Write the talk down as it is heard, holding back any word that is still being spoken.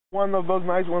One of those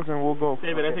nice ones and we'll go.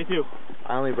 David, I say two.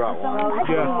 I only brought one.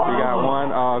 Yeah. You got one?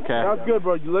 Oh, okay. That's good,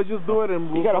 bro. Let's just do it and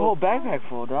we'll You got a go. whole backpack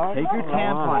full, dog. Take your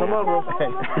tampon. Come on, bro.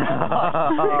 Take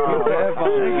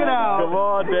it out. Come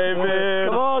on,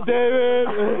 David. Come on, David.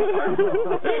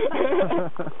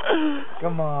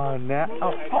 Come on now.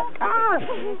 Oh,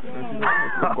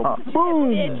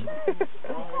 Boom.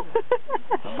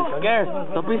 scared.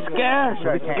 Don't be scared.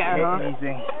 Don't be scared, huh?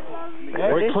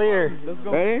 We're clear.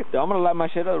 Ready? I'm gonna light my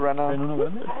shit up right now.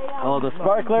 Oh, the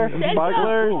sparkler.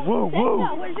 Sparklers. Woo, woo.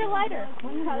 Where's your lighter?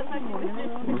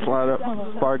 Let's light up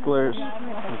sparklers.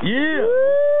 Yeah.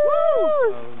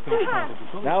 Woo. Check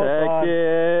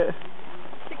it.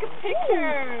 Take a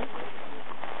picture.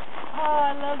 Oh,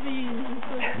 I love these.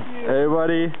 So cute.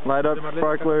 Everybody, light up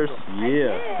sparklers.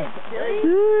 Yeah.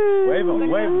 Wave them.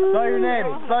 Spell your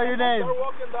name.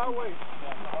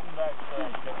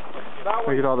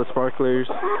 Look at all the sparklers.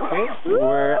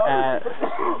 We're at.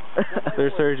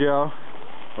 There's Sergio.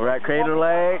 We're at Crater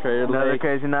Lake. Crater Another Lake.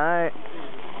 crazy night.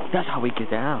 That's how we get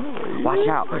down. Watch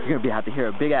out. You're going to be out to hear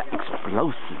a big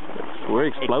explosive. We're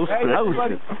explosive.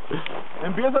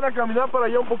 Empiezan a caminar para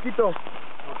allá un poquito.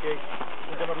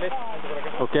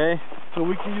 Okay. So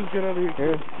we can just get out of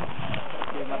here.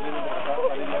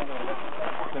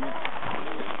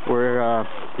 We're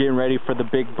getting ready for the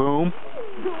big boom.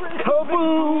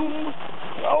 Kaboom!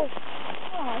 Oh.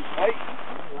 Hey,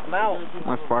 I'm out.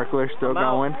 My sparkler's still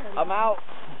going. I'm out.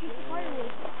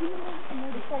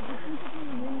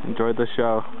 Enjoy the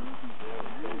show.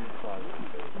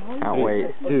 Can't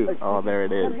wait. Two. Oh, there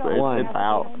it is. It's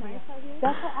out.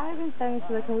 That's what I've been saying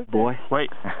to the coach. Boy. Wait.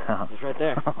 It's right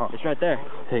there. It's right there.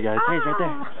 Hey, guys. Hey, it's right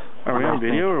there. Are we on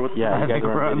video or what? Yeah, you guys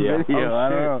are on video. I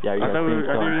don't know. Yeah, you I guys thought we were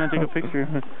going. going to take a picture.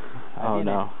 Oh,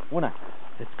 no. Una.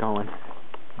 It's going.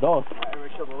 Dos.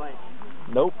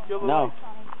 Nope. No.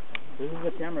 This is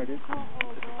the camera, dude.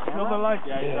 Kill the light.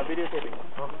 Yeah, videotaping.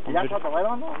 You got the light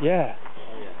on though? Yeah.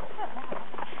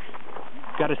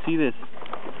 Gotta see this.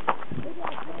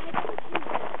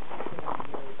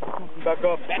 Back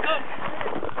up.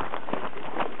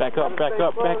 Back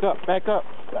up.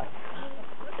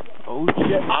 Oh,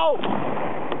 shit. Oh!